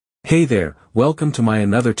Hey there, welcome to my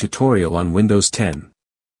another tutorial on Windows 10.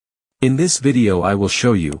 In this video I will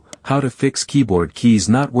show you how to fix keyboard keys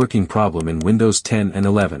not working problem in Windows 10 and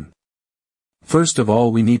 11. First of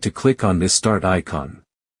all, we need to click on this start icon.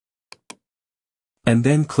 And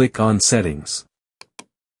then click on settings.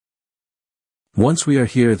 Once we are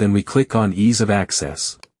here, then we click on ease of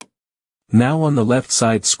access. Now on the left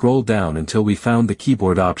side scroll down until we found the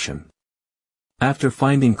keyboard option. After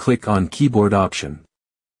finding, click on keyboard option.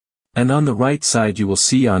 And on the right side you will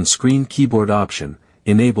see on screen keyboard option,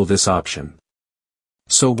 enable this option.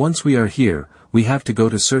 So once we are here, we have to go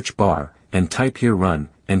to search bar, and type here run,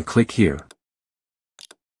 and click here.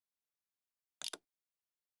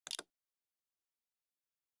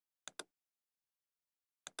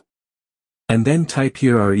 And then type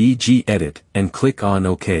here regedit, and click on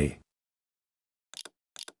OK.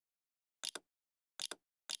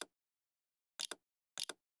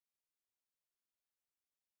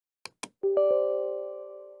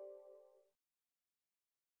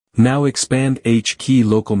 Now expand H key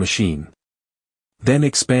local machine. Then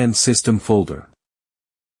expand system folder.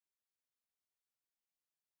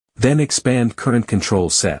 Then expand current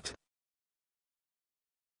control set.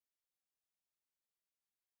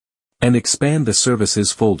 And expand the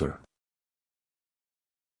services folder.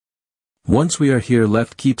 Once we are here,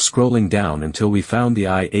 left, keep scrolling down until we found the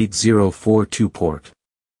i8042 port.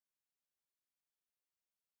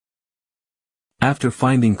 After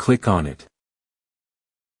finding, click on it.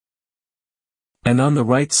 And on the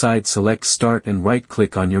right side select start and right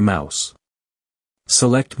click on your mouse.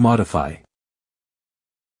 Select modify.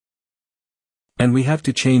 And we have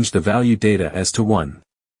to change the value data as to 1.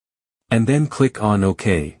 And then click on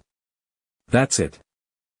OK. That's it.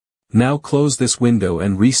 Now close this window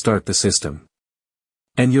and restart the system.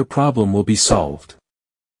 And your problem will be solved.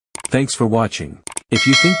 Thanks for watching. If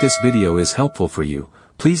you think this video is helpful for you,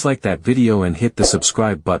 please like that video and hit the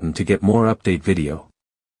subscribe button to get more update video.